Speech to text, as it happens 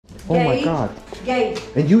Oh my God. Gage.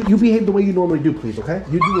 And you behave the way you normally do, please, okay?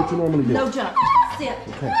 You do what you normally do. No jump. Sit.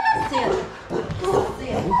 Okay. Sit.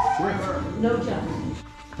 Sit. No jump.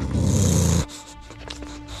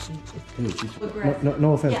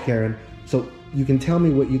 No offense, yeah. Karen. So you can tell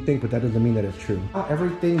me what you think, but that doesn't mean that it's true.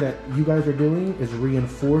 Everything that you guys are doing is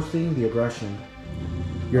reinforcing the aggression.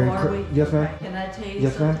 Are we? Yes, ma'am. Can I tell you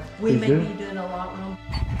yes, something? ma'am. We may be doing a lot wrong.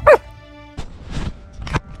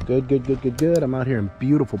 Good. I'm out here in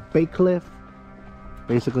beautiful Bay Cliff.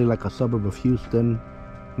 Basically like a suburb of Houston,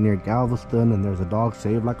 near Galveston, and there's a dog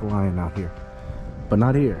saved like a lion out here. But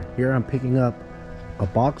not here. Here I'm picking up a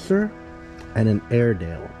boxer and an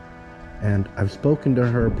Airedale. And I've spoken to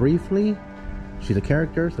her briefly. She's a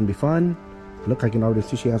character, it's gonna be fun. Look, I can already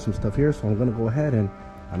see she has some stuff here, so I'm gonna go ahead and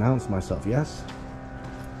announce myself, yes?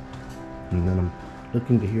 And then I'm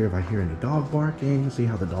looking to hear if I hear any dog barking, see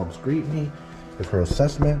how the dogs greet me, if her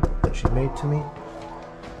assessment that she made to me.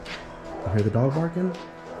 I hear the dog barking.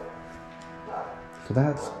 So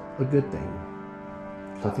that's a good thing.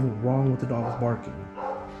 There's nothing wrong with the dogs barking.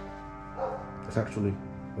 It's actually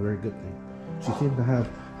a very good thing. She seems to have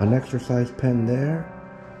an exercise pen there,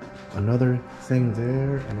 another thing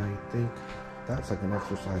there, and I think that's like an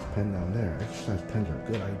exercise pen down there. Exercise pens are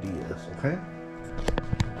good ideas, okay?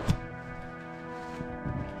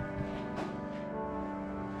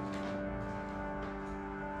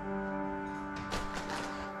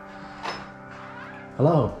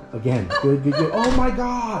 Hello, again. Good. Oh my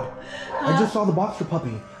God! I just saw the boxer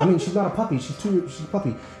puppy. I mean, she's not a puppy. She's a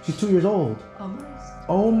puppy. She's 2 years old.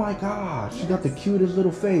 Oh my God! She got the cutest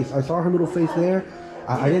little face. I saw her little face there.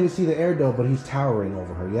 I didn't see the Airedale, but he's towering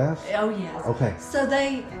over her. Yes. Oh yes. Okay. So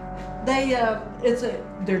they're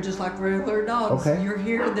just like regular dogs. Okay. You're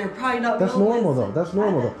here. They're probably not. That's normal though. That's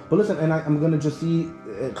normal though. But listen, and I'm gonna just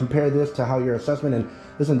compare this to how your assessment and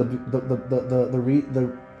listen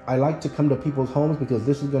I like to come to people's homes because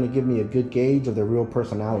this is going to give me a good gauge of their real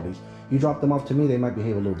personalities. You drop them off to me, they might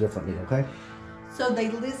behave a little differently, okay? So they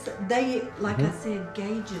listen. I said,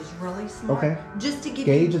 Gage is really smart. Okay. Just to give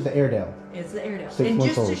Gage is the Airedale. It's the Airedale. 6 and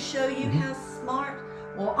months just old. to show you how smart,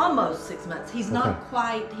 well, almost 6 months. He's not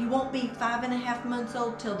quite, he won't be 5.5 months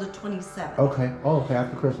old till the 27th. Okay. Oh, okay,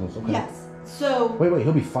 after Christmas. Okay. Yes. So. Wait,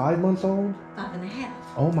 he'll be 5 months old? 5.5.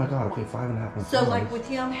 Oh my God, okay, 5.5 months So old. like with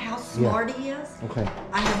him, how smart he is. Okay.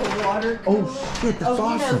 I have a water cooler. Oh shit, that's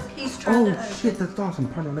awesome. He's trying to shit, that's awesome.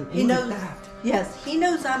 Pardon, he knows that. Yes, he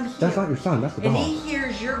knows I'm here. That's not your son, that's the dog. And he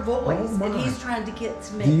hears your voice, and he's trying to get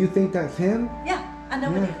to me. Do you think that's him? Yeah, I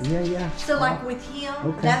know it is. Yeah. So like with him,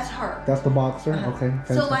 that's her. That's the boxer, okay.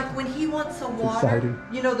 So like when he wants some water,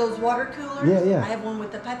 you know those water coolers? Yeah. I have one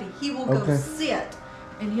with the puppy. He will go sit,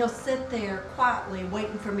 and he'll sit there quietly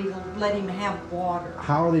waiting for me to let him have water.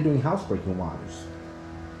 How are they doing housebreaking wise?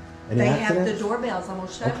 Any accidents? Have the doorbells. I'm going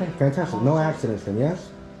to show you. Okay, fantastic. No accidents then, yes?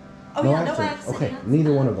 Oh, no accidents. Okay,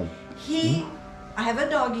 neither one of them. I have a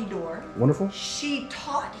doggy door. Wonderful. She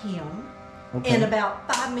taught him in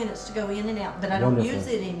about 5 minutes to go in and out, but I don't use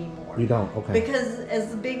it anymore. You don't, okay. Because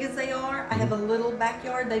as big as they are, I have a little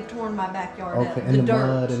backyard. They've torn my backyard up. And the dirt.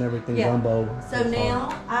 Mud and everything, gumbo. So now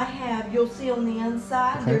I have, you'll see on the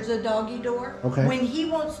inside, there's a doggy door. Okay. When he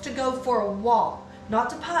wants to go for a walk, not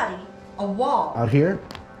to potty, a walk. Out here?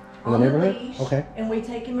 In the neighborhood? Leash, okay. And we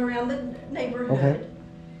take him around the neighborhood. Okay.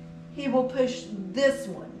 He will push this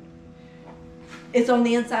one. It's on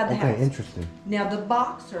the inside of the house. Okay, interesting. Now the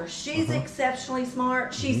boxer, she's exceptionally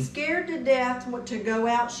smart. She's scared to death to go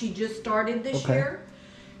out. She just started this year.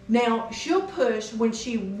 Now she'll push when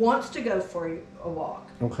she wants to go for a walk.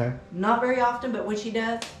 Okay. Not very often, but when she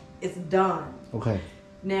does, it's done. Okay.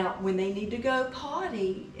 Now when they need to go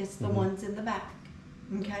potty, it's the ones in the back.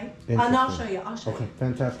 Okay. And I'll show you. I'll show you. Okay,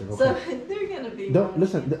 fantastic. Okay. So they're gonna be. Don't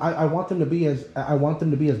listen. I want them to be as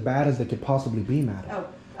bad as they could possibly be, madam. Oh.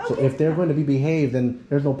 So if they're going to be behaved, then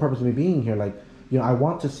there's no purpose in me being here. Like, I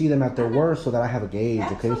want to see them at their worst so that I have a gauge.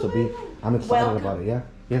 Absolutely. Okay, so I'm excited about it. Yeah.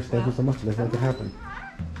 Yes. Thank you so much. Let's make it happen.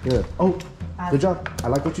 Good. Oh, good job. I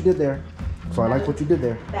like what you did there. So I like what you did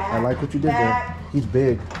there. I like what you did there. He's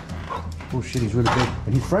big. Oh shit, he's really big,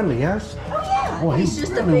 and he's friendly. Yes. Oh yeah. Oh, he's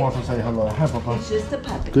just really wants to say hello. Hi, Papa. He's just a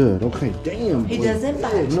puppy. Good. Okay. Damn. He doesn't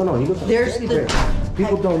bite. No, he doesn't. There's the.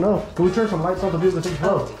 People don't know. Can we turn some lights on to people to say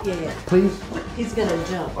hello? Oh, yeah. Please. He's gonna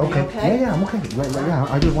jump. Okay. Yeah, I'm okay. Yeah,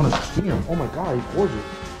 I just want to see him. Oh my God, he's gorgeous.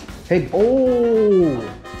 Hey. Oh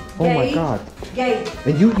my God. Gage.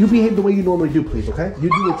 And you behave the way you normally do, please. Okay. You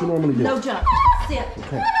do what you normally do. No jump. Sit.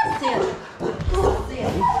 Okay. Sit.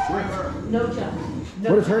 No jump.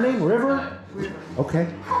 What is her name? River? River. Okay.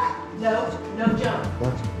 No jump.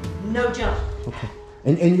 What? No jump. Okay.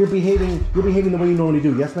 And you're behaving the way you normally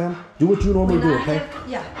do. Yes, ma'am? Do what you normally do, okay?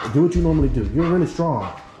 Yeah. Do what you normally do. You're really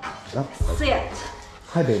strong. Sit.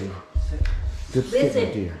 Hi, baby. Good sit,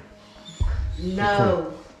 my dear. No.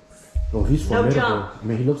 Okay. Oh, he's formidable. No jump. I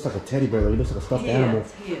mean, he looks like a teddy bear. He looks like a stuffed animal.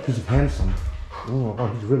 He's handsome. Oh,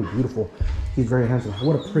 he's really beautiful. He's very handsome.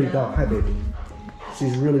 What a pretty dog. Hi, baby.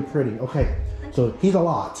 She's really pretty. Okay, so he's a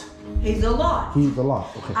lot. He's a lot. He's a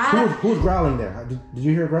lot. Okay. Who's growling there? Did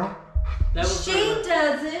you hear her growl? She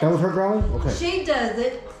does it. That was her growling? Okay. She does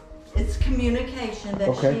it. It's communication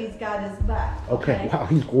that she's got his back. Okay. Wow,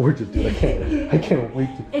 he's gorgeous, dude. I can't wait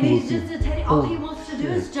to. And he's just a teddy. All he wants to do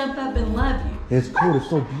is jump up and love you. It's cool. It's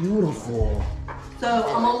so beautiful. So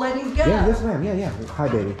I'm gonna let him go. Yeah, yes, ma'am. Yeah. Hi,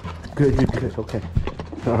 baby. Good. Okay.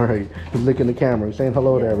 All right. He's licking the camera. He's saying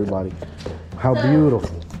hello to everybody. How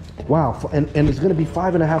beautiful. Wow. And it's gonna be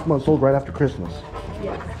 5.5 months old right after Christmas.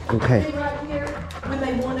 Yes. Okay. See right here when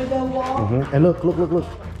they want to go walk. And look.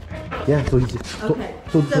 Yeah. So he's. Okay.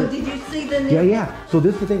 So did you see the new? Yeah. So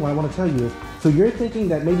this is the thing. What I want to tell you is, so you're thinking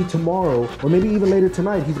that maybe tomorrow or maybe even later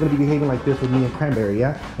tonight he's going to be behaving like this with me and Cranberry,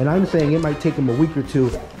 yeah? And I'm saying it might take him a week or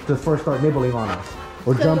two to first start nibbling on us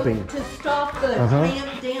or jumping. To stop the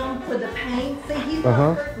cramp down for the pain. See, he's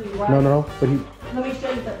not hurting you, right? No. But he. Let me show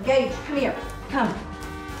you something. Gage, come here. Come.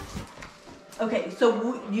 Okay,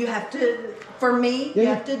 so you have to, for me, you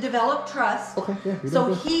have to develop trust. Okay, yeah.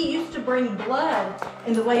 So he used to bring blood,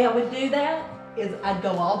 and the way I would do that is I'd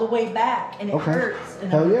go all the way back, and it hurts,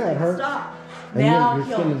 and I would say, it hurts. Stop.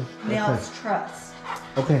 And Now it's trust.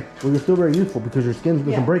 Okay, well, you're still very youthful because your skin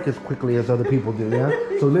doesn't break as quickly as other people do,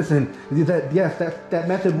 yeah? So listen, that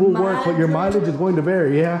method will work, but your mileage is going to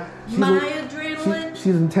vary, yeah? My adrenaline.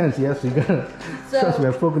 She's intense, yeah, so you gotta, trust me,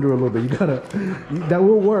 I've spoken to her a little bit, that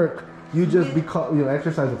will work. You just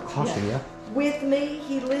exercise with caution, yeah? With me,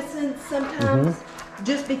 he listens sometimes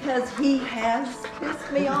just because he has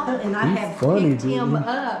pissed me off, and I have picked him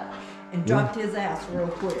up and dropped his ass real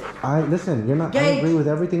quick. Listen, you're not. I agree with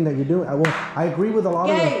everything that you're doing. I agree with a lot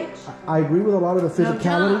of the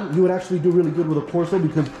physicality. You would actually do really good with a Corso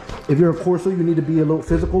because if you're a Corso, you need to be a little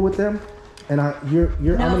physical with them. And I'm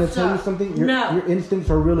going to tell you something. Your instincts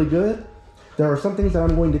are really good. There are some things that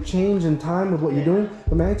I'm going to change in time with what you're doing.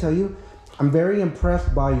 But may I tell you, I'm very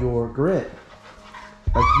impressed by your grit.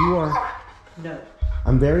 Like you are. No.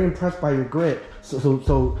 I'm very impressed by your grit.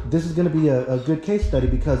 So this is going to be a good case study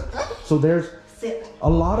because there's a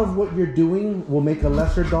lot of what you're doing will make a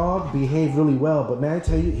lesser dog behave really well. But may I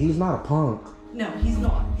tell you, he's not a punk. No, he's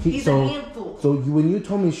not. He's a handful. So when you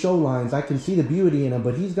told me show lines, I can see the beauty in him,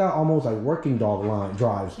 but he's got almost like working dog line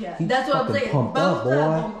drives. Yeah, that's what I'm saying. Pumped Both up, boy.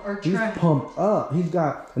 of them are He's pumped up. He's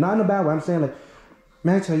got, not in a bad way. I'm saying like,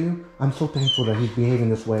 may I tell you, I'm so thankful that he's behaving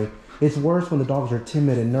this way. It's worse when the dogs are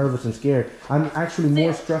timid and nervous and scared. I'm actually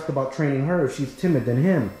more stressed about training her if she's timid than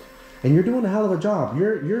him. And you're doing a hell of a job.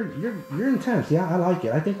 You're intense. Yeah, I like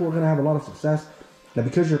it. I think we're gonna have a lot of success. Now,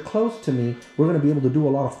 because you're close to me, we're going to be able to do a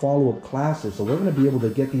lot of follow-up classes. So we're going to be able to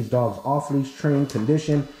get these dogs off-leash, trained,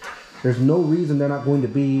 conditioned. There's no reason they're not going to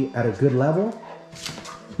be at a good level.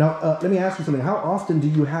 Now, let me ask you something. How often do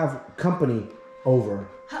you have company over?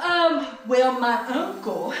 Well, my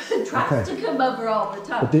uncle tries to come over all the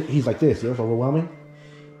time. But he's like this, yeah? It's overwhelming?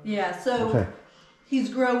 Yeah, so he's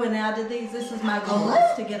growing out of these. This is my goal,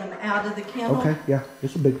 is to get him out of the kennel. Okay, yeah.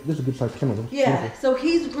 This is a good sized kennel. Yeah, so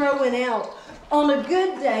he's growing out. On a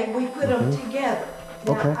good day, we put them together.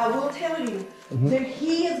 Now, I will tell you, that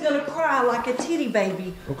he is going to cry like a titty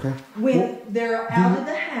baby when they're out of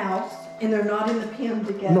the house and they're not in the pen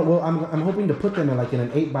together. No, well, I'm hoping to put them in like in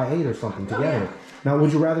an 8x8 or something together. Now,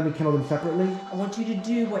 would you rather me kennel them separately? I want you to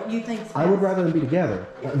do what you think. I would rather them be together.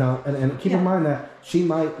 Now, and keep in mind that she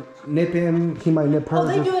might nip him, he might nip her. Oh,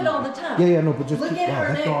 they do it all the time. Yeah, no, but just look at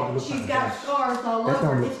her neck. She's got scars all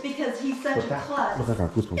over. It's because he's such a klutz. Look, I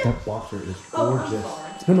got goosebumps. That boxer is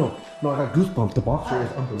gorgeous. No, I got goosebumps. The boxer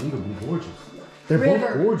is unbelievably gorgeous. They're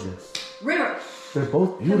both gorgeous. River. They're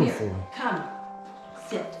both beautiful. Come,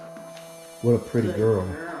 sit. What a pretty girl.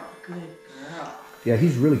 Good girl. Yeah,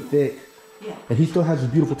 he's really thick. Yeah. And he still has his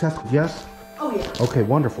beautiful testicles, yes? Oh, yeah. Okay,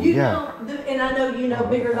 wonderful, you know, and I know you know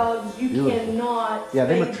bigger dogs, you cannot. Yeah,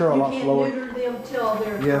 they mature a lot slower. You can't neuter them till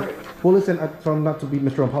they're 3. Well, listen, so I'm not to be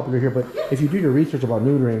Mr. Unpopular here, but if you do your research about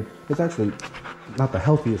neutering, it's actually not the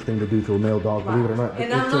healthiest thing to do to a male dog, believe it or not.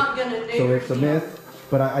 And I'm not going to neuter. So it's a myth.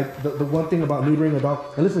 But the one thing about neutering a dog,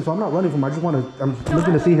 and listen, so I'm not running from him, I'm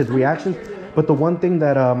looking to see his reactions. But the one thing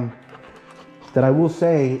that I will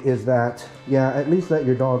say is that, at least let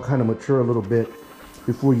your dog kind of mature a little bit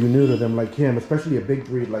before you neuter them like him, especially a big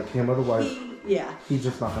breed like him. Otherwise, he's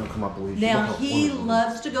just not going to come up the leash. Now, he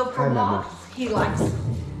loves to go for walks. He likes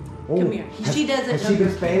Oh, Come here. She doesn't know. Has she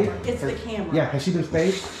been spayed? It's the camera. Yeah, has she been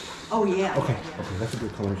spayed? Oh, yeah. Okay, yeah. okay, that's a good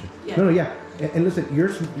explanation. Yeah. No, yeah. And listen,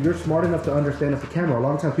 you're smart enough to understand if the camera. A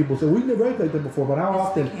lot of times people say, we never acted like that before, but how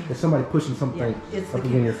often is somebody pushing something up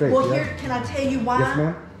in your face? Well, here, can I tell you why? Yes,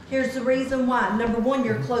 ma'am. Here's the reason why. Number one,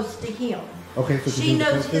 you're close to him. Okay, so she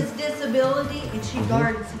knows his disability and she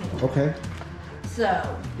guards him. Okay.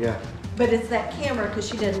 So. Yeah. But it's that camera because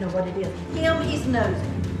she doesn't know what it is. Him, he's nosy.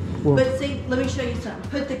 Well, but see, let me show you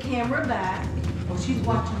something. Put the camera back. Oh, she's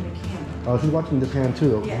watching the camera. Oh, she's watching this hand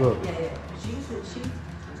too. Yeah, Look. yeah.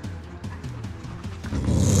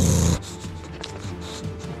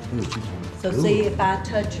 So see, if I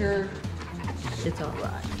touch her, it's all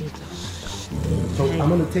right. So I'm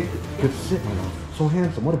gonna take good sit, my love. So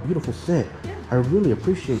handsome. What a beautiful sit. Yeah. I really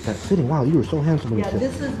appreciate that sitting. Wow, you were so handsome when you sit.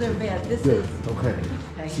 This is their bed. This Good. is Okay.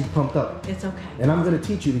 She's pumped up. It's okay. And I'm gonna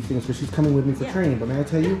teach you these things because she's coming with me for training. But may I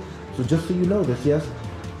tell you? So just so you know this, yes.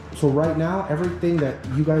 So right now, everything that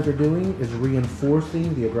you guys are doing is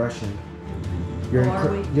reinforcing the aggression.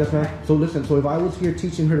 Yes, ma'am. So listen. So if I was here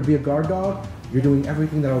teaching her to be a guard dog, you're doing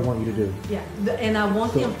everything that I want you to do. Yeah, and I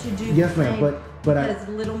want them to do. Yes, ma'am. But as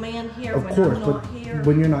little man here, of when course, I'm not here.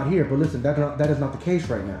 When you're not here. But listen, that is not the case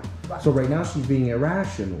right now. Right. So right now she's being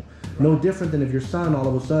irrational. Right. No different than if your son all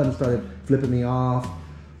of a sudden started flipping me off,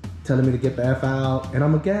 telling me to get the F out, and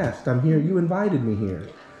I'm a guest. I'm here. You invited me here.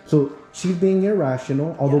 So she's being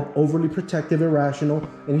irrational, although overly protective, irrational,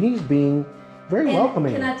 and he's being very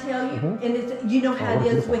welcoming. Can I tell you? And it's, you know how it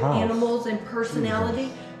is with animals and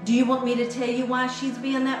personality. Do you want me to tell you why she's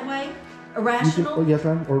being that way? Irrational? Yes,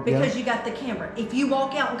 ma'am. Because you got the camera. If you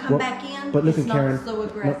walk out and come back in, but listen, it's Karen, not so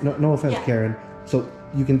aggressive. No offense, Karen. So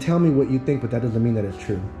you can tell me what you think, but that doesn't mean that it's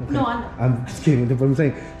true. Okay? No, I know. I'm just kidding. What I'm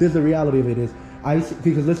saying, the reality of it is,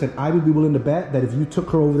 because listen, I would be willing to bet that if you took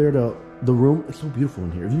her over there to the room, it's so beautiful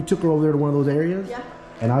in here. If you took her over there to one of those areas,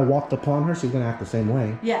 and I walked upon her, she's gonna act the same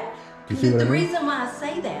way. Yeah. Do you see what I mean? The reason why I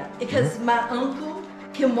say that, because my uncle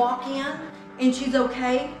can walk in and she's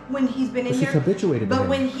okay when he's been in she's here. Habituated to but him.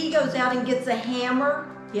 when he goes out and gets a hammer,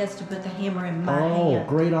 he has to put the hammer in my hand. Oh,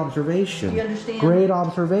 great observation. Do you understand? Great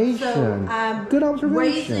observation. So I'm good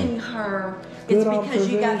observation. raising her. It's because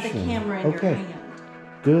you got the camera in your hand.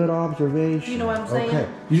 Good observation. You know what I'm saying? Okay.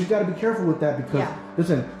 You just got to be careful with that because,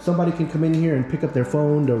 listen, somebody can come in here and pick up their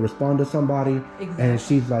phone to respond to somebody, and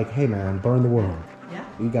she's like, hey, man, burn the world. Yeah.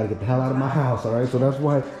 You got to get the hell out of my house, all right? So that's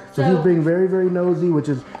why. So he's being very, very nosy, which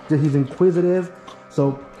is, he's inquisitive.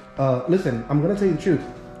 So, listen, I'm going to tell you the truth.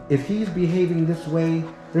 If he's behaving this way,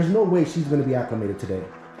 there's no way she's going to be acclimated today.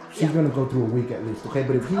 She's going to go through a week at least, okay?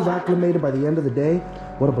 But if he's acclimated by the end of the day,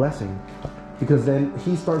 what a blessing. Because then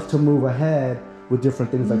he starts to move ahead with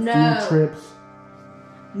different things like food trips.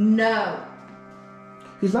 No.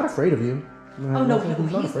 He's not afraid of you. Oh, no,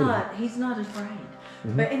 he's not afraid.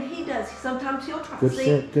 But, and he does. Sometimes he'll try. Good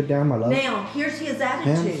sit, good down, my love. Now, here's his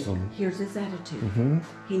attitude. Handsome. Here's his attitude.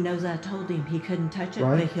 He knows I told him he couldn't touch it,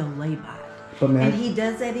 but he'll lay by it. But man, and he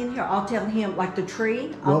does that in here. I'll tell him, like the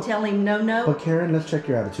tree, I'll tell him no. But Karen, let's check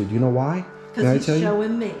your attitude. You know why? Because he's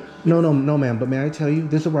showing me. No, ma'am. But may I tell you,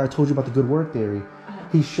 this is where I told you about the good word theory.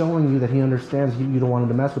 He's showing you that he understands you don't want him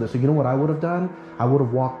to mess with it. So you know what I would have done? I would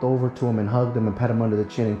have walked over to him and hugged him and pet him under the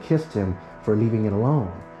chin and kissed him for leaving it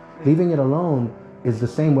alone. Leaving it alone is the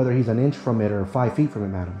same whether he's an inch from it or 5 feet from it,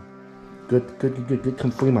 madam. Good.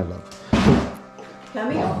 Come free, my love.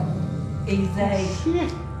 Come here. Easy.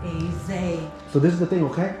 So this is the thing,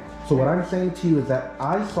 okay? So what I'm saying to you is that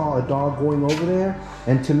I saw a dog going over there,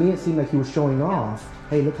 and to me it seemed like he was showing off.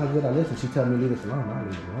 Hey, look how good I listen. She tells me leave this alone. I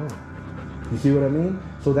leave it alone. You see what I mean?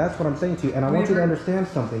 So that's what I'm saying to you. And I want you to understand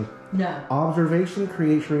something. No. Observation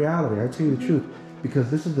creates reality. I tell you the truth. Because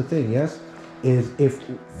this is the thing, yes? Is if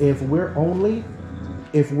we're only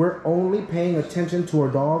paying attention to our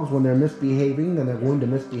dogs when they're misbehaving, then they're going to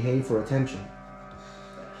misbehave for attention.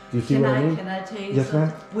 Do you see what I mean? Can I tell you yes, something?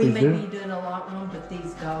 ma'am. We may be doing a lot wrong, but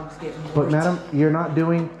these dogs get more. But madam, you're not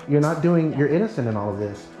doing. You're innocent in all of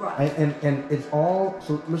this. Right. And it's all.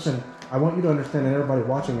 So listen, I want you to understand, and everybody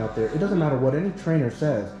watching out there, it doesn't matter what any trainer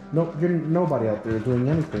says. No, nobody out there is doing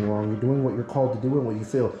anything wrong. You're doing what you're called to do and what you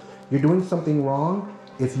feel. You're doing something wrong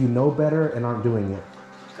if you know better and aren't doing it.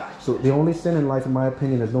 Gotcha. So the only sin in life, in my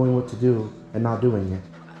opinion, is knowing what to do and not doing it.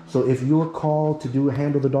 So if you're called to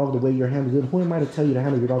handle the dog the way you're handled, who am I to tell you to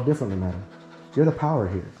handle your dog differently, madam? You're the power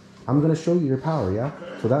here. I'm going to show you your power, yeah?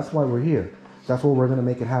 So that's why we're here. That's where we're going to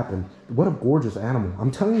make it happen. What a gorgeous animal.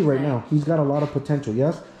 I'm telling you right now, he's got a lot of potential,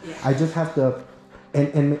 yes? Yeah. I just have to...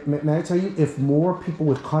 And may I tell you, if more people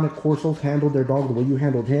with conic corsos handled their dog the way you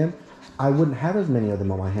handled him, I wouldn't have as many of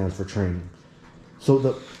them on my hands for training.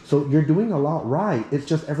 So you're doing a lot right. It's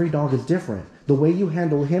just every dog is different. the way you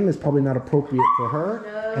handle him is probably not appropriate for her,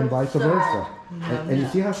 and vice versa. And you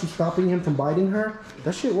see how she's stopping him from biting her?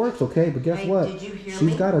 That shit works, okay? But guess what? Did you hear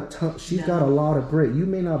she's me? got a lot of grit. You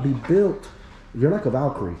may not be built. You're like a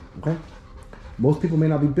Valkyrie, okay? Most people may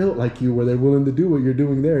not be built like you, where they're willing to do what you're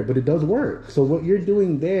doing there, but it does work. So what you're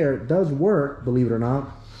doing there does work, believe it or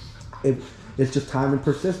not. It's just time and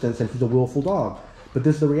persistence, and he's a willful dog. But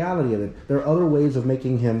this is the reality of it. There are other ways of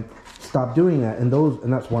making him stop doing that, and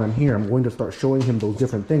that's why I'm here. I'm going to start showing him those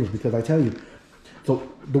different things, because I tell you, so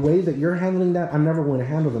the way that you're handling that, I'm never going to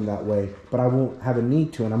handle them that way, but I won't have a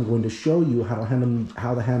need to, and I'm going to show you how to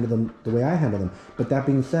handle them the way I handle them. But that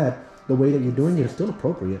being said, the way that you're doing it is still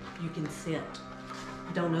appropriate. You can sit.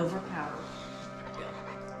 Don't overpower.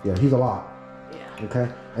 Yeah, he's a lot. Yeah.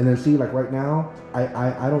 Okay? And then see, like right now,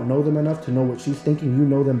 I don't know them enough to know what she's thinking. You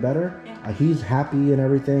know them better. Yeah. He's happy and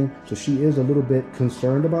everything, so she is a little bit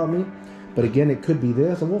concerned about me. But again, it could be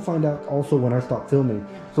this, and we'll find out also when I stop filming.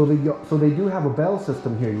 Yeah. So they do have a bell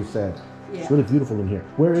system here, you said. Yeah. It's really beautiful in here.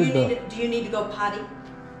 Do you need to go potty?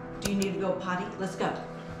 Do you need to go potty? Let's go.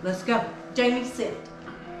 Let's go. Jamie, sit.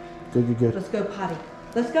 Good. Let's go potty.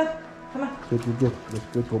 Let's go. Come on. Good.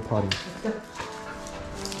 Let's go potty. Let's go.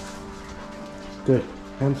 Good.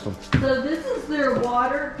 Handsome. So this is their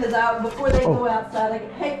water, because before they go outside,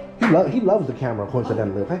 hey. He loves the camera,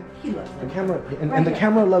 coincidentally, okay? He loves the camera, and the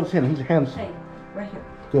camera loves him. He's handsome. Hey, right here.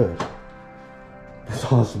 Good. That's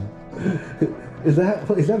awesome. Is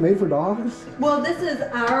that made for dogs? Well, this is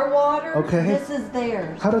our water. Okay. This is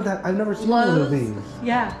theirs. How did that? I've never seen one of these.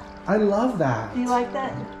 Yeah. I love that. Do you like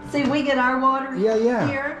that? See, we get our water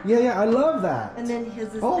here. Yeah, I love that. And then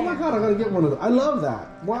his is Oh there. my God, I gotta get one of those. I love that.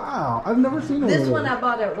 Wow, I've never seen one of those. This one I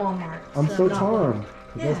bought at Walmart. I'm so charmed.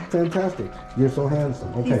 Yeah. That's fantastic. You're so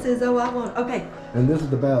handsome. Okay. He says, oh, I want, okay. And this is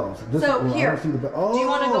the bells. Here, I don't see the do you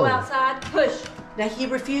want to go outside? Push. Now, he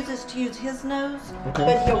refuses to use his nose,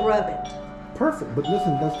 but he'll rub it. Perfect, but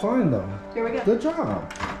listen, that's fine though. Here we go. Good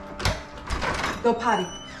job. Go potty.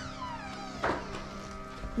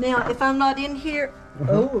 Now, if I'm not in here,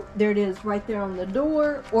 there it is, right there on the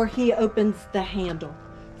door, or he opens the handle.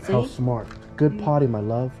 See? How smart. Good potty, my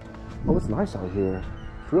love. Oh, it's nice out here.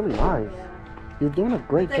 It's really nice. You're doing a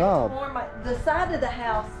great job. The side of the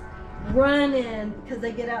house, running, because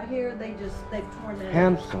they get out here, they've torn that.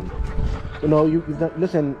 Handsome.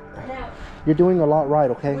 Listen, now, you're doing a lot right,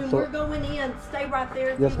 okay? When we're going in, stay right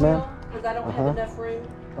there, yes, ma'am. Because I don't have enough room.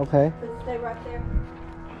 Okay. But stay right there.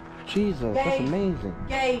 Jesus, that's amazing.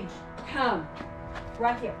 Gage, come.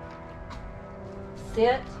 Right here.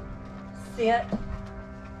 Sit.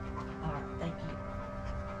 All right, thank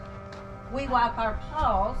you. We wipe our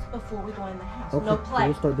paws before we go in the house. Okay. No play.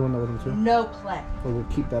 We'll start doing that with him too. No play. Or we'll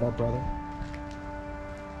keep that up, brother.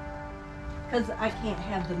 Because I can't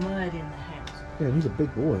have the mud in the house. Yeah, he's a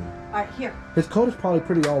big boy. All right, here. His coat is probably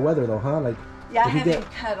pretty all weather though, huh? Like. Yeah, I have him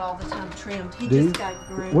cut all the time, trimmed. He just got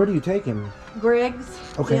groomed. Where do you take him? Greg's,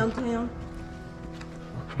 downtown.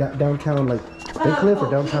 Downtown, like Bay Cliff or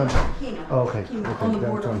downtown? Keno. Oh, okay. Keno, Okay, on the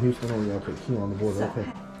downtown border. Houston. Oh, yeah, okay. Keno on the border. Okay.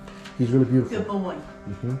 He's really beautiful. Good boy.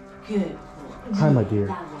 Mm-hmm. Good boy. Hi, my dear.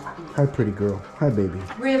 Hi, pretty girl. Hi, baby.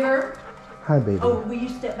 River. Hi, baby. Oh, will you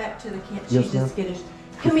step back to the camp? Yes, She's just skittish.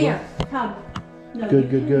 Come here. Come. No,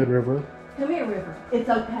 Good, River. Come here, River. It's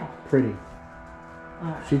okay. Pretty. All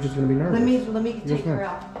right. She's just gonna be nervous. Let me take her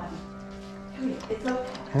out. Come here. It's okay.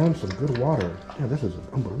 Handsome, good water. Yeah, this is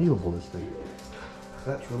unbelievable. This thing.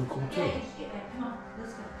 That's really cool too. Hey, get back. Come on.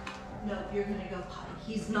 Let's go. No, you're gonna go potty.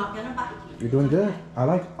 He's not gonna bite you. You're doing good. I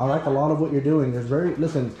like a lot of what you're doing.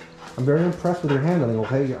 Listen, I'm very impressed with your handling.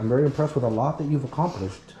 Okay, I'm very impressed with a lot that you've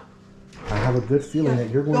accomplished. I have a good feeling that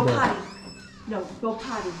you're going go to. Potty. No, go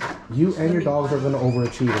potty. You and your dogs are going to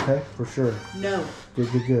overachieve. Okay, for sure. No.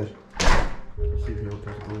 Good. Let's see if he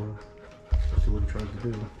opens the door. Let's see what he tries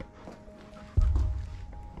to do.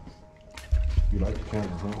 You like the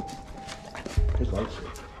camera, huh? He likes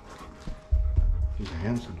it. He's a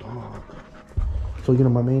handsome dog. So,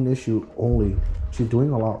 my main issue she's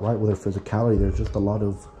doing a lot right with her physicality. There's just a lot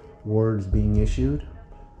of words being issued.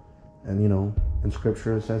 And, in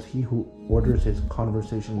scripture it says, he who orders his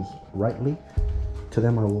conversations rightly, to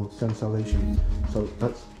them I will send salvation. So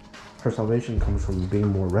her salvation comes from being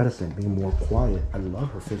more reticent, being more quiet. I love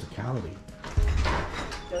her physicality.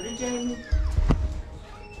 Go to Jamie.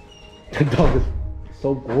 The dog is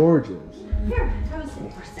so gorgeous. Here, go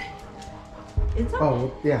sit for a second. It's okay.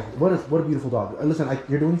 Oh, yeah. What a beautiful dog. Listen,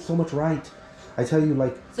 you're doing so much right. I tell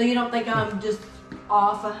you, So you don't think I'm just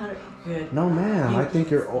off 100? Good. No, ma'am. I think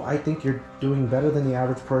you're doing better than the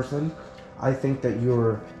average person. I think that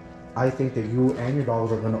you and your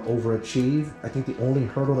dogs are going to overachieve. I think the only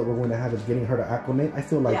hurdle that we're going to have is getting her to acclimate. I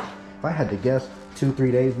feel like if I had to guess,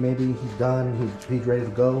 2-3 days maybe he's done. He's ready to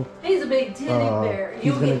go. He's a big teddy bear.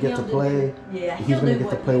 He's gonna get to play. Yeah, he's gonna get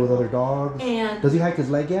to play with other dogs. And does he hike his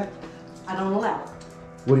leg yet? I don't allow it.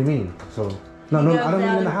 What do you mean? So no, I don't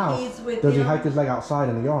mean in the house. Does he hike his leg outside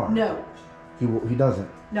in the yard? No. He doesn't.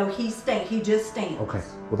 No, he just stands. Okay.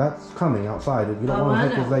 Well, that's coming outside. You don't want to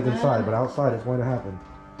hike his leg inside, but outside it's going to happen.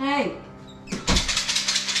 Hey.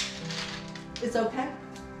 It's okay.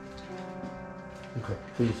 Okay.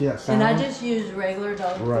 So you see that sound? And I just use regular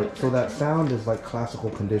dog food. Right. So that sound is like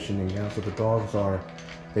classical conditioning. Yeah. So the dogs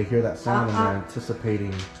they hear that sound and they're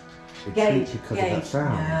anticipating a treat because of that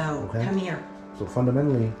sound. No. Okay? Come here. So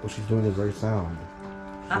fundamentally, what she's doing is very sound.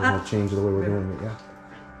 She's going to change the way we're doing it. Yeah.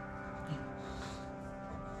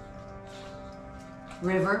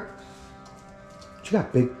 River. She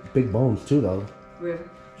got big bones too, though. River.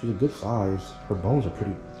 She's a good size. Her bones are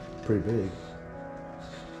pretty big.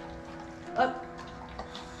 Up.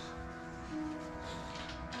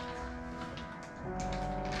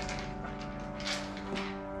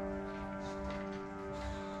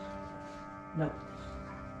 No.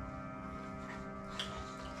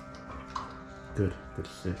 Good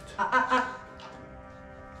sit.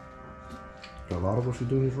 A lot of what she's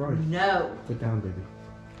doing is right. No. Sit down, baby.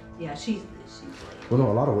 Yeah, she's. Well, no,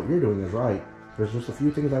 a lot of what you're doing is right. There's just a few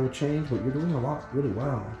things I would change, but you're doing a lot really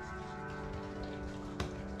well.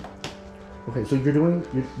 Okay, so you're doing,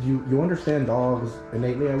 you understand dogs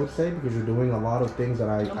innately, I would say, because you're doing a lot of things that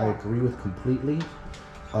I agree with completely.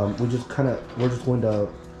 We're just going to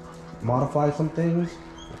modify some things,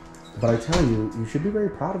 but I tell you, you should be very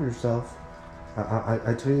proud of yourself.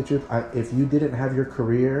 I tell you the truth, if you didn't have your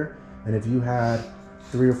career, and if you had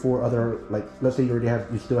 3 or 4 other, like, let's say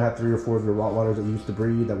you still have 3 or 4 of your Rottweilers that you used to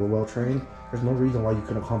breed that were well trained, there's no reason why you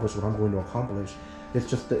couldn't accomplish what I'm going to accomplish. It's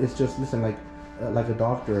just listen, like a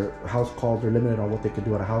doctor, house calls are limited on what they can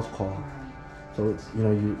do at a house call. So it's,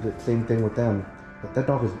 the same thing with them. But that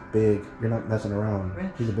dog is big. You're not messing around.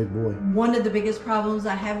 He's a big boy. One of the biggest problems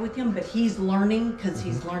I have with him, but he's learning, because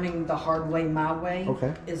he's learning the hard way, my way,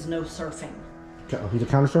 is no surfing. He's a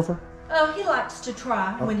counter surfer? Oh, he likes to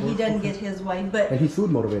try when he doesn't get his way, but... And he's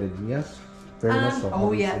food motivated, yes? Very much so.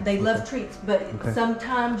 Oh yeah, they love treats, but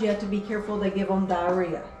sometimes you have to be careful, they give them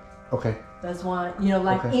diarrhea. Okay. That's why,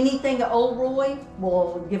 anything Old Roy,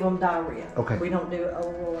 we'll give them diarrhea. Okay. We don't do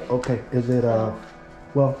Old Roy. Okay, is it,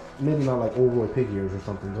 well, maybe not like Old Roy pig ears or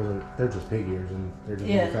something. They're just pig ears, and they're just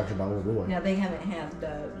manufactured by Old Roy. Yeah, they haven't had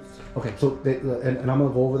those. Okay, so and I'm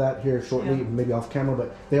gonna go over that here shortly, maybe off camera.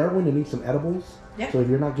 But they are going to need some edibles. Yeah. So if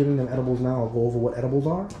you're not giving them edibles now, I'll go over what edibles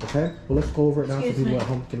are. Okay. Well, let's go over it now so people at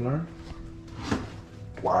home can learn.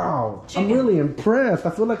 Wow, I'm really impressed. I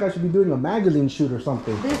feel like I should be doing a magazine shoot or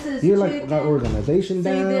something. This is You're like got organization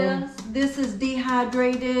down. This is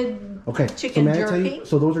dehydrated. Okay, chicken so may jerky. I tell you?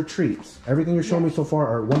 So those are treats. Everything you're showing me so far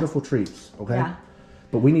are wonderful treats. Okay. Yeah.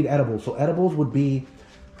 But we need edibles. So edibles would be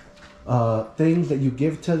things that you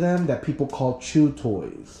give to them that people call chew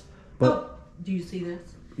toys. But do you see this?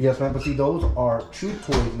 yes, ma'am. But see, those are chew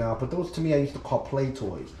toys now. But those to me, I used to call play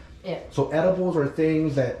toys. Yeah. So edibles are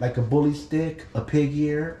things that, like a bully stick, a pig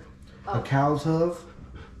ear, a cow's hoof.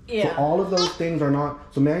 Yeah. So all of those things are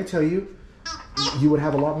not. So may I tell you, you would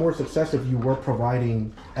have a lot more success if you were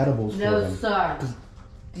providing edibles for them. No, sir.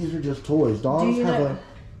 These are just toys. Dogs have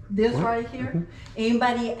this right here?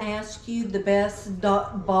 Anybody ask you the best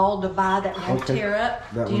ball to buy that won't tear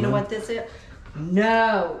up? Do you know what this is?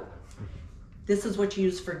 No. This is what you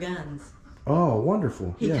use for guns. Oh,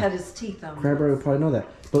 wonderful. He cut his teeth on Cranberry would probably know that.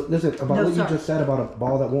 But listen, about what you just said about a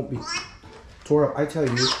ball that won't be tore up, I tell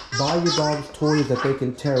you, buy your dogs toys that they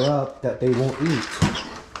can tear up that they won't eat.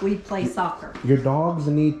 We play soccer. Your dogs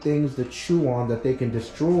need things to chew on that they can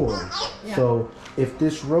destroy. Yeah. So if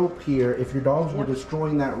this rope here, if your dogs were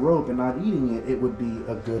destroying that rope and not eating it, it would be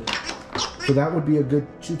a good, so that would be a good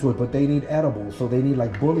chew toy. But they need edibles, so they need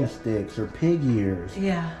like bully sticks or pig ears.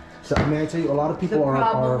 Yeah. So I mean, I tell you, a lot of people the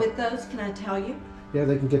problem with those, can I tell you? Yeah,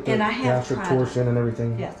 they can get the gastric torsion and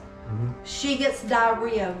everything. Yes. She gets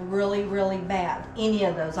diarrhea really, really bad. Any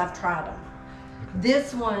of those, I've tried them.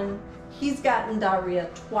 This one, he's gotten diarrhea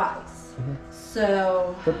twice.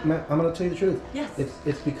 So. But Matt, I'm gonna tell you the truth. Yes.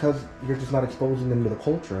 It's because you're just not exposing them to the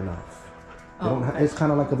culture enough. It's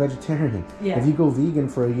kind of like a vegetarian. Yeah. If you go vegan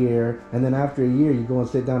for a year and then after a year you go and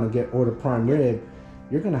sit down and order prime rib,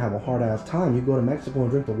 you're gonna have a hard ass time. You go to Mexico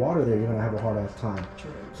and drink the water there, you're gonna have a hard ass time.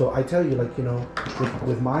 True. So I tell you, like,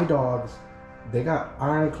 with my dogs, they got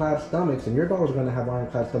ironclad stomachs, and your dogs are gonna have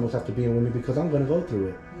ironclad stomachs after being with me because I'm gonna go through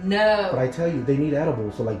it. No. But I tell you, they need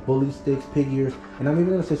edibles. So like bully sticks, pig ears, and I'm even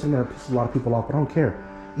gonna say something that pisses a lot of people off, but I don't care.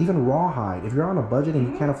 Even rawhide. If you're on a budget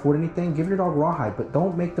and you can't afford anything, give your dog rawhide, but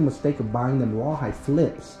don't make the mistake of buying them rawhide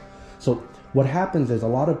flips. So what happens is a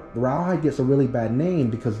lot of rawhide gets a really bad name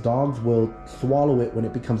because dogs will swallow it when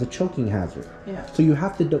it becomes a choking hazard. Yeah. So you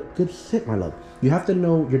have to good sit, my love. You have to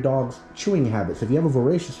know your dog's chewing habits. If you have a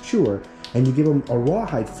voracious chewer and you give them a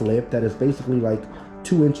rawhide flip that is basically like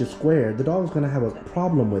 2 inches square, the dog's gonna have a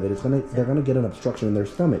problem with it. They're gonna get an obstruction in their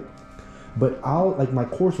stomach. But I'll, like my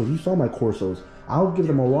Corsos, you saw my Corsos, I'll give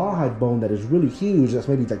them a rawhide bone that is really huge, that's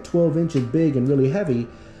maybe like 12 inches big and really heavy,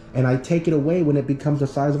 and I take it away when it becomes the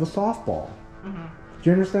size of a softball. Do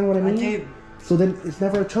you understand what I mean? I do. So then it's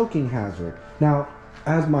never a choking hazard. Now,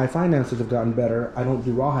 as my finances have gotten better, I don't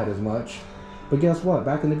do rawhide as much. But guess what?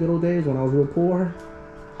 Back in the good old days when I was real poor,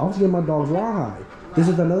 I was giving my dogs rawhide. This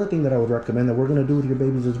is another thing that I would recommend that we're going to do with your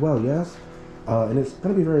babies as well, yes? And it's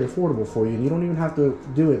going to be very affordable for you. And you don't even have to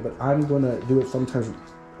do it, but I'm going to do it sometimes.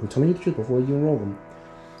 I'm telling you the truth before you enroll them.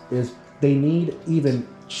 Is they need even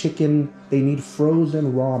chicken, they need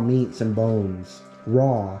frozen raw meats and bones.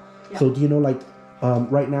 Raw. Yep. So do you know, like,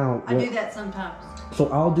 right now... I do that sometimes. So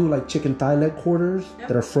I'll do like chicken thigh leg quarters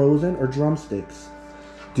that are frozen or drumsticks.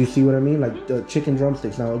 Do you see what I mean? Like the chicken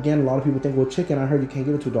drumsticks. Now, again, a lot of people think, well, chicken, I heard you can't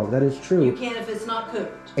give it to a dog. That is true. You can if it's not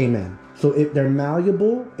cooked. Amen. So if they're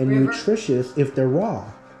malleable and nutritious, if they're raw,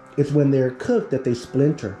 it's when they're cooked that they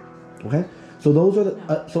splinter. Okay? So those are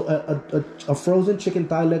the, a frozen chicken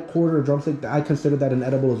thigh leg quarter or drumstick, I consider that an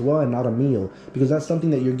edible as well and not a meal, because that's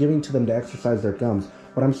something that you're giving to them to exercise their gums.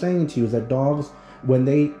 What I'm saying to you is that dogs, when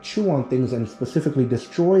they chew on things and specifically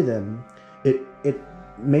destroy them, it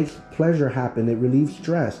makes pleasure happen. It relieves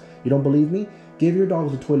stress. You don't believe me? Give your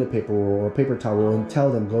dogs a toilet paper or a paper towel and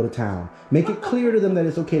tell them, go to town. Make it clear to them that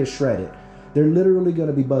it's okay to shred it. They're literally going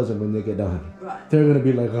to be buzzing when they get done. Right. They're going to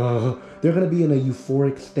be like, oh. They're going to be in a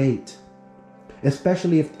euphoric state.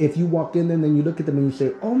 Especially if you walk in there and then you look at them and you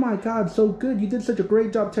say, oh my God, so good. You did such a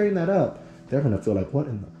great job tearing that up. They're going to feel like, what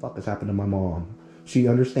in the fuck has happened to my mom? She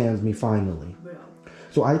understands me finally. Yeah.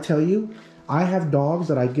 So I tell you, I have dogs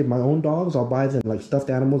that I give my own dogs. I'll buy them like stuffed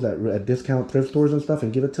animals at discount thrift stores and stuff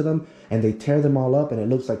and give it to them. And they tear them all up and it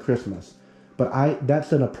looks like Christmas. But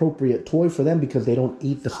that's an appropriate toy for them because they don't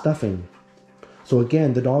eat the stuffing. So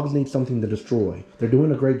again, the dogs need something to destroy. They're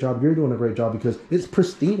doing a great job. You're doing a great job because it's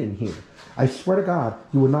pristine in here. I swear to God,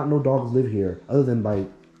 you would not know dogs live here other than by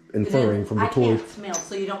inferring from the toys. I can't smell,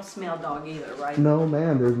 so you don't smell dog either, right? No,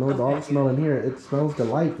 man, there's no dog smell in here. It smells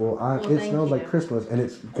delightful. It smells like Christmas, and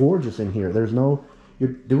it's gorgeous in here. You're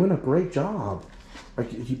doing a great job. Like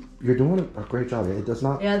you're doing a great job. It does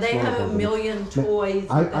not. Yeah, they have a million toys.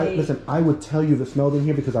 Listen, I would tell you if it smelled in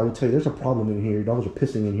here because I would tell you there's a problem in here. Your dogs are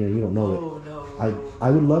pissing in here and you don't know it. No. I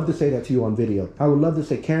would love to say that to you on video. I would love to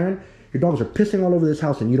say, Karen, your dogs are pissing all over this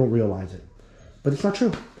house and you don't realize it. But it's not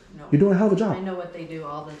true. No. You're doing a hell of a job. I know what they do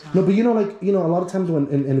all the time. No, but a lot of times when,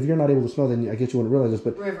 and if you're not able to smell, then I guess you wouldn't realize this,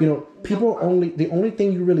 but people the only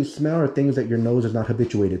thing you really smell are things that your nose is not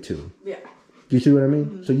habituated to. Yeah. Do you see what I mean?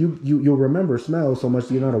 Mm-hmm. So you'll remember smells so much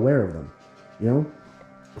that you're not aware of them,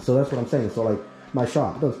 So that's what I'm saying. So like my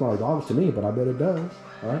shop, it doesn't smell like dogs to me, but I bet it does.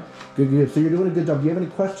 All right, good. So you're doing a good job. Do you have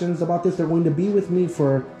any questions about this? They're going to be with me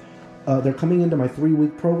for, they're coming into my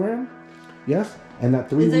 3-week program. Yes. And that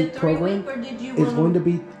 3-week program is going to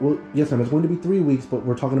be, yes, ma'am, it's going to be 3 weeks, but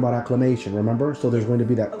we're talking about acclimation, remember? So there's going to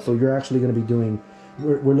be that. Okay. So you're actually going to be doing,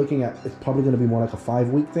 we're looking at, it's probably going to be more like a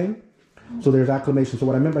 5-week thing. So there's acclimation. So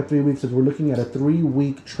what I meant by 3 weeks is we're looking at a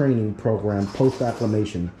 3-week training program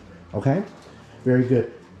post-acclimation. Okay? Very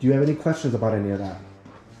good. Do you have any questions about any of that?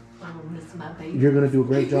 You're going to do a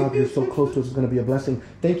great job. You're so close to us. It's going to be a blessing.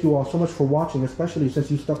 Thank you all so much for watching, especially since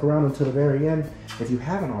you stuck around until the very end. If you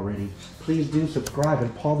haven't already, please do subscribe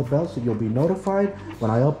and paw the bell so you'll be notified when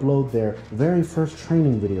I upload their very first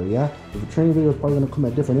training video, yeah? The training video is probably going to come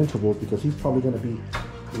at different intervals because he's probably going to be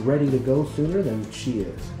ready to go sooner than she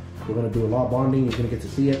is. We're going to do a lot of bonding. You're going to get to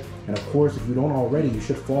see it. And of course, if you don't already, you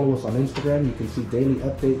should follow us on Instagram. You can see daily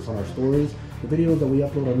updates on our stories. The videos that we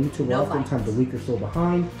upload on YouTube are oftentimes a week or so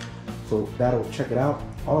behind. So check it out.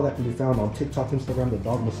 All of that can be found on TikTok, Instagram, The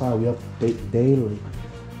Dog Messiah. We update daily.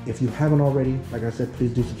 If you haven't already, like I said,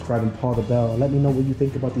 please do subscribe and paw the bell. Let me know what you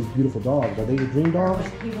think about these beautiful dogs. Are they your dream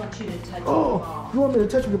dogs? He wants you to touch the ball. You want me to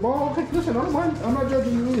touch your ball? Okay, listen, I don't mind. I'm not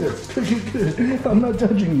judging you either. I'm not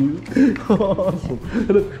judging you. Awesome.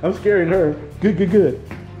 Look, I'm scaring her. Good.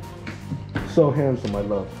 So handsome, my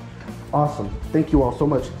love. Awesome. Thank you all so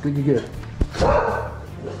much. Good.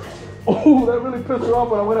 Oh, that really pissed her off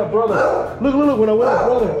when I went at brother. Look, when I went at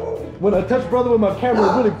brother. When I touched brother with my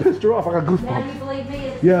camera, it really pissed her off. I got goosebumps. Now you believe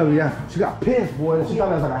me? Yeah. She got pissed, boy. She thought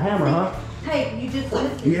that was like a hammer, huh? Hey, you just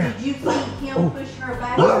missed it. Yeah. Did you see him push her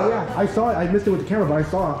back? Yeah, I saw it. I missed it with the camera, but I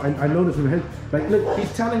saw it. I noticed in his, like, look,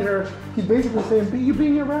 he's telling her, he's basically saying, you're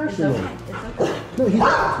being irrational. It's okay. No, he's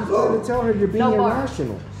trying to tell her you're being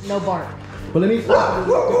irrational. No bark. But let me take it.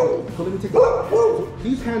 So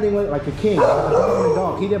he's handling it like a king, like a dominant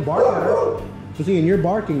dog. He didn't bark at her. So see, and you're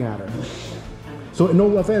barking at her. So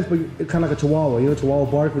no offense, but it's kind of like a chihuahua. You know,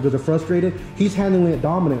 chihuahua bark because they're frustrated. He's handling it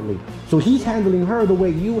dominantly. So he's handling her the way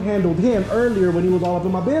you handled him earlier when he was all up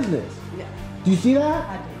in my business. Yeah. Do you see that?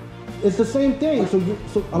 I do. It's the same thing. So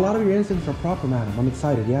a lot of your instincts are proper, madam. I'm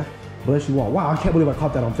excited, yeah? Bless you all. Wow, I can't believe I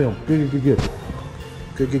caught that on film. Good.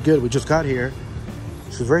 We just got here.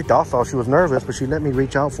 She was very docile. She was nervous, but she let me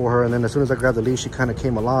reach out for her. And then as soon as I grabbed the leash, she kind of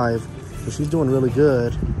came alive. So she's doing really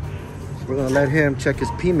good. We're going to let him check his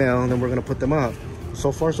P-mail, and then we're going to put them up.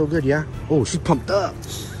 So far, so good, yeah? Oh, she's pumped up.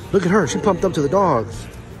 Look at her. She pumped up to the dogs.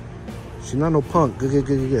 She's not no punk. Good.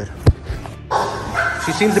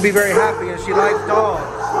 She seems to be very happy, and she likes dogs.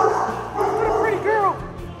 What a pretty girl.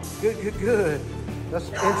 Good. That's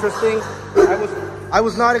interesting. I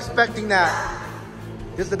was not expecting that.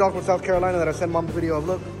 This is the dog from South Carolina that I sent mom the video of.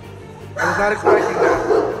 Look, I was not expecting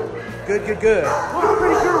that. Good. What a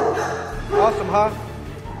pretty girl. Awesome, huh?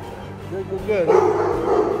 Good.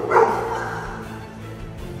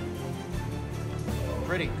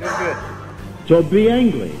 Pretty, good. So be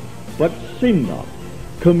angry, but sin not.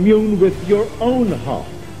 Commune with your own heart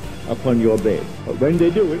upon your bed. But when they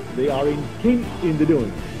do it, they are intent in the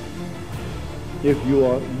doing. If you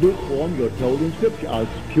are lukewarm, you're told in Scripture, I'll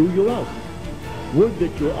spew you out. Would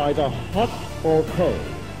that you're either hot or cold.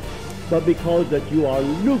 But because that you are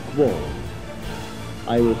lukewarm,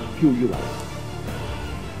 I will spew you out.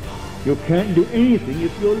 You can't do anything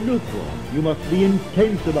if you're lukewarm. You must be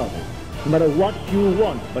intense about it. No matter what you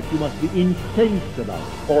want, but you must be intense about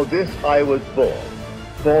it. For this I was born.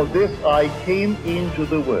 For this I came into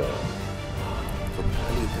the world.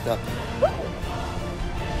 I need to pick up.